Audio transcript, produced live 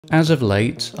As of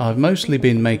late, I've mostly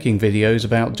been making videos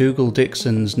about Dougal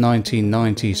Dixon's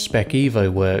 1990 Spec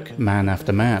Evo work, Man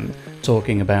After Man,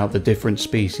 talking about the different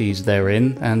species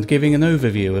therein and giving an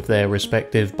overview of their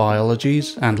respective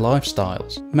biologies and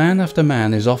lifestyles. Man After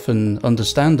Man is often,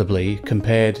 understandably,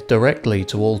 compared directly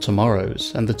to All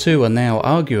Tomorrows, and the two are now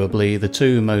arguably the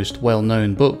two most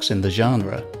well-known books in the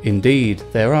genre. Indeed,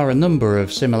 there are a number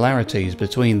of similarities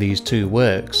between these two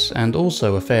works, and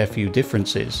also a fair few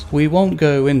differences. We won't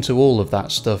go into all of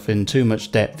that stuff in too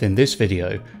much depth in this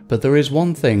video, but there is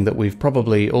one thing that we've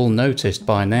probably all noticed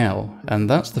by now, and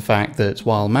that's the fact that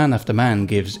while Man After Man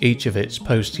gives each of its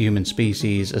post-human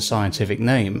species a scientific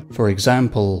name, for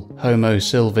example Homo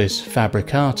sylvis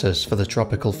fabricatus for the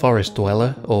tropical forest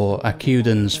dweller or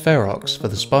Acudens ferox for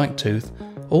the spike-tooth,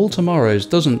 All Tomorrows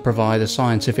doesn't provide a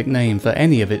scientific name for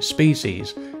any of its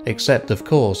species, except of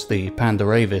course the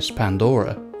Pandaravis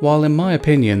pandora. While in my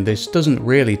opinion this doesn't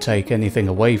really take anything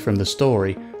away from the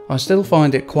story, I still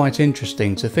find it quite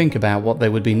interesting to think about what they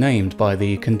would be named by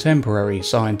the contemporary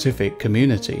scientific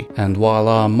community, and while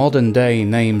our modern day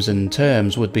names and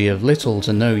terms would be of little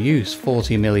to no use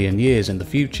 40 million years in the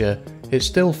future, it's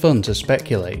still fun to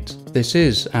speculate. This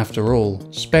is, after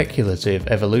all, speculative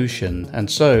evolution, and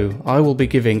so I will be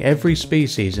giving every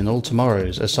species in All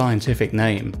Tomorrows a scientific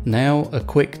name. Now, a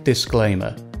quick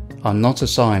disclaimer. I'm not a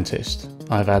scientist.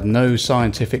 I've had no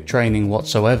scientific training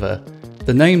whatsoever.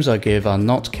 The names I give are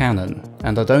not canon,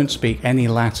 and I don't speak any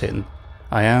Latin.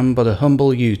 I am but a humble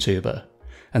YouTuber,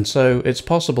 and so it's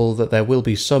possible that there will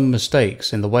be some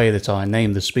mistakes in the way that I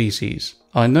name the species.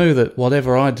 I know that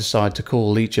whatever I decide to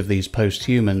call each of these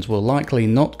post-humans will likely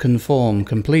not conform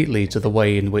completely to the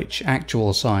way in which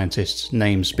actual scientists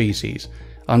name species.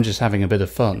 I'm just having a bit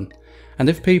of fun. And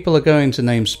if people are going to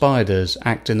name spiders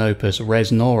Actinopus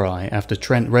resnori after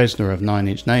Trent Reznor of Nine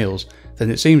Inch Nails, then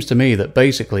it seems to me that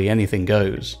basically anything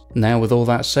goes. Now with all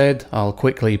that said, I'll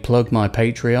quickly plug my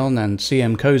Patreon and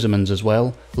CM Kozeman's as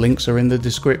well, links are in the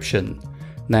description.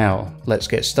 Now, let's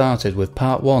get started with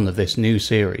part 1 of this new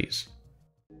series.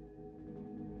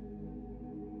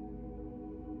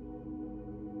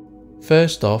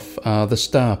 First off are the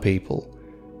Star People.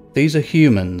 These are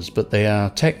humans, but they are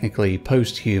technically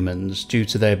post-humans due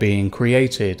to their being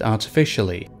created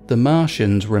artificially. The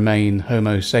Martians remain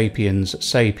Homo sapiens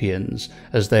sapiens,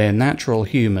 as they're natural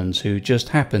humans who just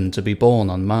happen to be born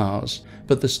on Mars.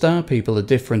 But the Star People are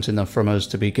different enough from us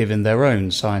to be given their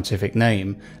own scientific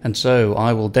name, and so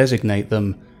I will designate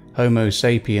them Homo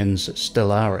sapiens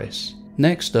stellaris.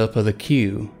 Next up are the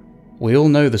Q. We all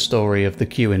know the story of the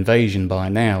Q invasion by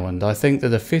now, and I think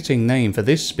that a fitting name for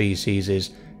this species is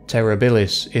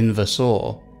Terribilis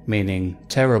invasor, meaning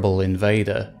terrible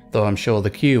invader, though I'm sure the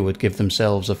Q would give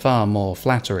themselves a far more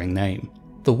flattering name.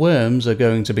 The worms are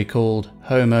going to be called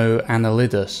Homo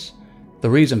annelidus. The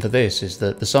reason for this is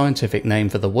that the scientific name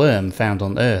for the worm found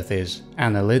on Earth is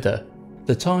Annelida.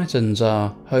 The Titans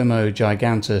are Homo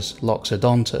gigantus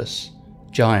loxodontus,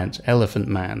 giant elephant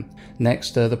man.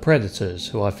 Next are the predators,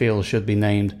 who I feel should be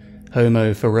named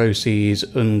Homo feroces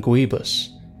unguibus,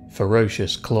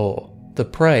 ferocious claw. The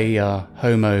prey are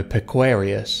Homo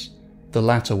pequarius, the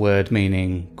latter word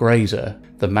meaning grazer.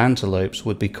 The mantelopes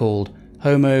would be called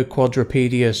Homo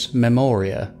quadrupedius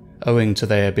memoria, owing to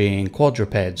their being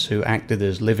quadrupeds who acted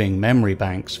as living memory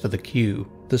banks for the Q.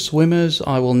 The swimmers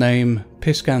I will name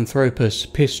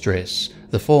Piscanthropus pistris,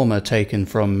 the former taken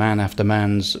from Man After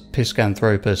Man's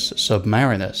Piscanthropus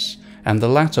submarinus, and the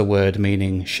latter word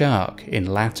meaning shark in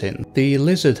Latin. The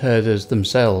lizard herders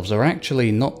themselves are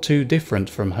actually not too different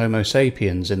from Homo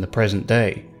sapiens in the present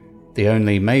day, the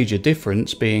only major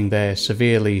difference being their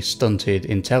severely stunted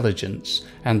intelligence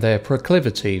and their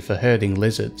proclivity for herding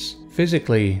lizards.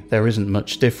 Physically, there isn't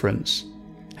much difference.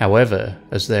 However,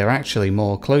 as they're actually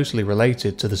more closely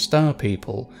related to the Star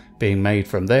People, being made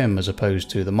from them as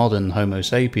opposed to the modern Homo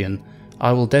sapien,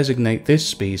 I will designate this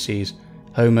species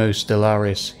Homo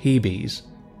stellaris hebes,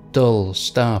 dull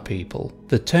Star People.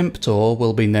 The Temptor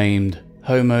will be named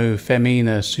Homo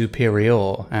femina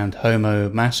superior and Homo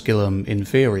masculum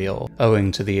inferior,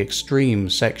 owing to the extreme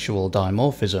sexual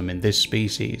dimorphism in this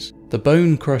species. The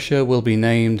Bone Crusher will be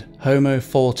named Homo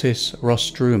fortis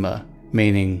rostruma,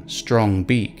 meaning strong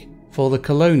beak. For the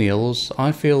Colonials,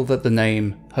 I feel that the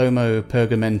name Homo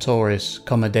pergamentoris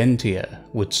commodentia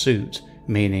would suit,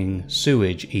 meaning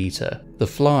sewage eater. The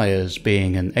Flyers,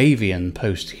 being an avian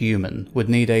post-human, would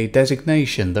need a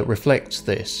designation that reflects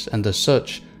this, and as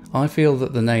such, I feel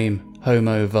that the name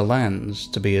Homo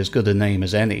volans to be as good a name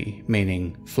as any,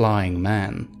 meaning flying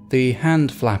man. The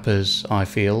hand flappers, I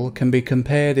feel, can be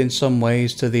compared in some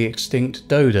ways to the extinct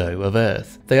dodo of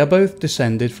Earth. They are both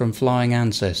descended from flying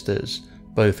ancestors,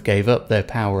 Both gave up their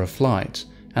power of flight,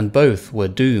 and both were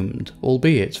doomed,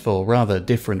 albeit for rather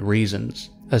different reasons.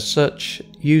 As such,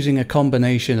 using a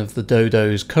combination of the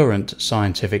dodo's current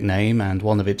scientific name and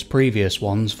one of its previous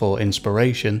ones for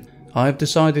inspiration, I have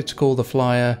decided to call the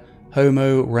flyer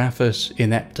Homo rhaphus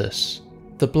ineptus.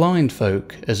 The blind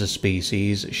folk as a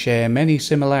species share many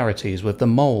similarities with the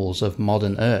moles of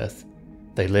modern Earth.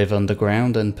 They live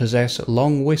underground and possess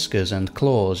long whiskers and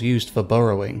claws used for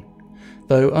burrowing.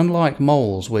 Though unlike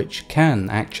moles, which can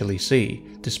actually see,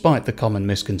 despite the common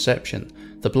misconception,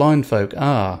 the blind folk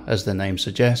are, as the name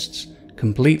suggests,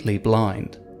 completely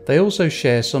blind. They also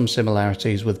share some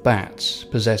similarities with bats,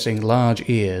 possessing large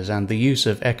ears and the use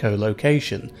of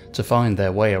echolocation to find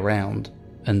their way around.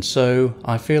 And so,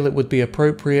 I feel it would be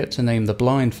appropriate to name the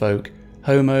blind folk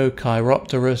Homo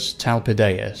chiropterus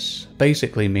talpidaeus,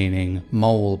 basically meaning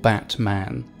mole bat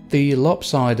man. The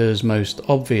lopsider's most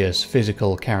obvious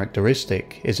physical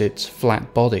characteristic is its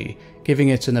flat body, giving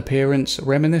it an appearance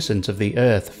reminiscent of the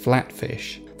Earth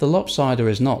flatfish. The lopsider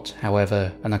is not,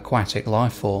 however, an aquatic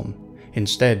life form,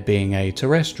 instead being a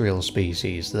terrestrial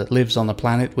species that lives on a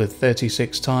planet with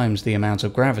 36 times the amount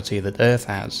of gravity that Earth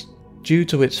has. Due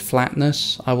to its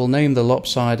flatness, I will name the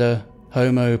lopsider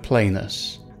Homo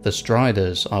planus. The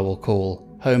striders I will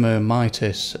call Homo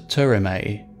MITIS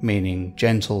TURRIMAE, meaning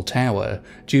gentle tower,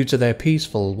 due to their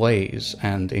peaceful ways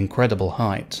and incredible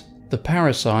height. The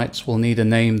parasites will need a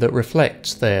name that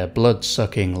reflects their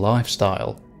blood-sucking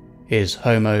lifestyle. Is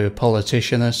Homo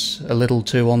politicianus a little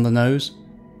too on the nose?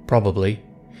 Probably.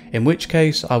 In which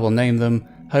case I will name them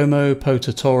Homo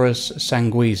potatorus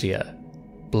sanguisia,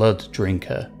 blood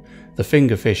drinker. The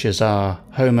fingerfishers are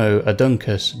Homo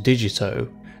aduncus digito,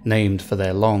 named for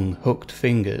their long hooked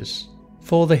fingers.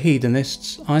 For the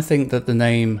hedonists, I think that the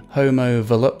name Homo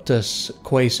voluptus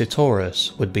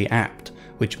quaesitorus would be apt,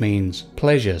 which means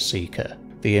pleasure seeker.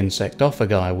 The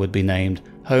insectophagi would be named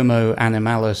Homo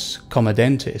animalis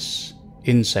commodentis,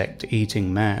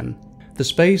 insect-eating man. The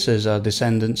spacers are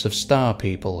descendants of star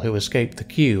people who escaped the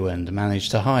queue and managed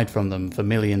to hide from them for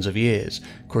millions of years,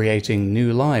 creating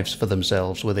new lives for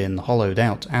themselves within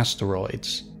hollowed-out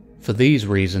asteroids. For these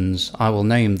reasons, I will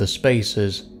name the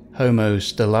spacers Homo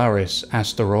stellaris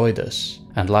asteroidus,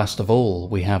 and last of all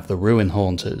we have the ruin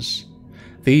haunters.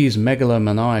 These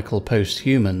megalomaniacal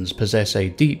post-humans possess a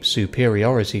deep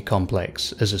superiority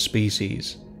complex as a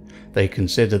species. They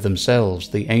consider themselves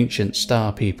the ancient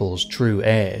star people's true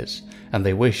heirs, and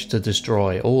they wish to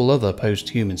destroy all other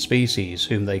post-human species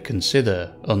whom they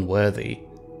consider unworthy.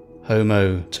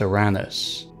 Homo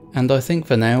tyrannus. And I think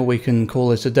for now we can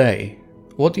call it a day.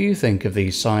 What do you think of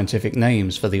these scientific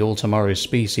names for the all-tomorrow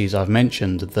species I've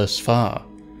mentioned thus far?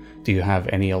 Do you have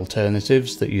any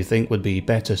alternatives that you think would be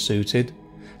better suited?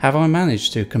 Have I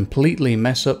managed to completely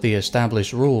mess up the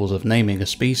established rules of naming a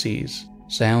species?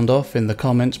 Sound off in the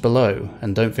comments below,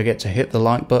 and don't forget to hit the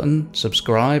like button,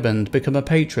 subscribe, and become a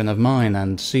patron of mine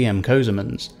and CM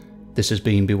Kozeman's. This has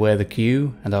been Beware the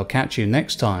Q, and I'll catch you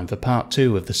next time for part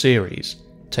 2 of the series.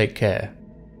 Take care.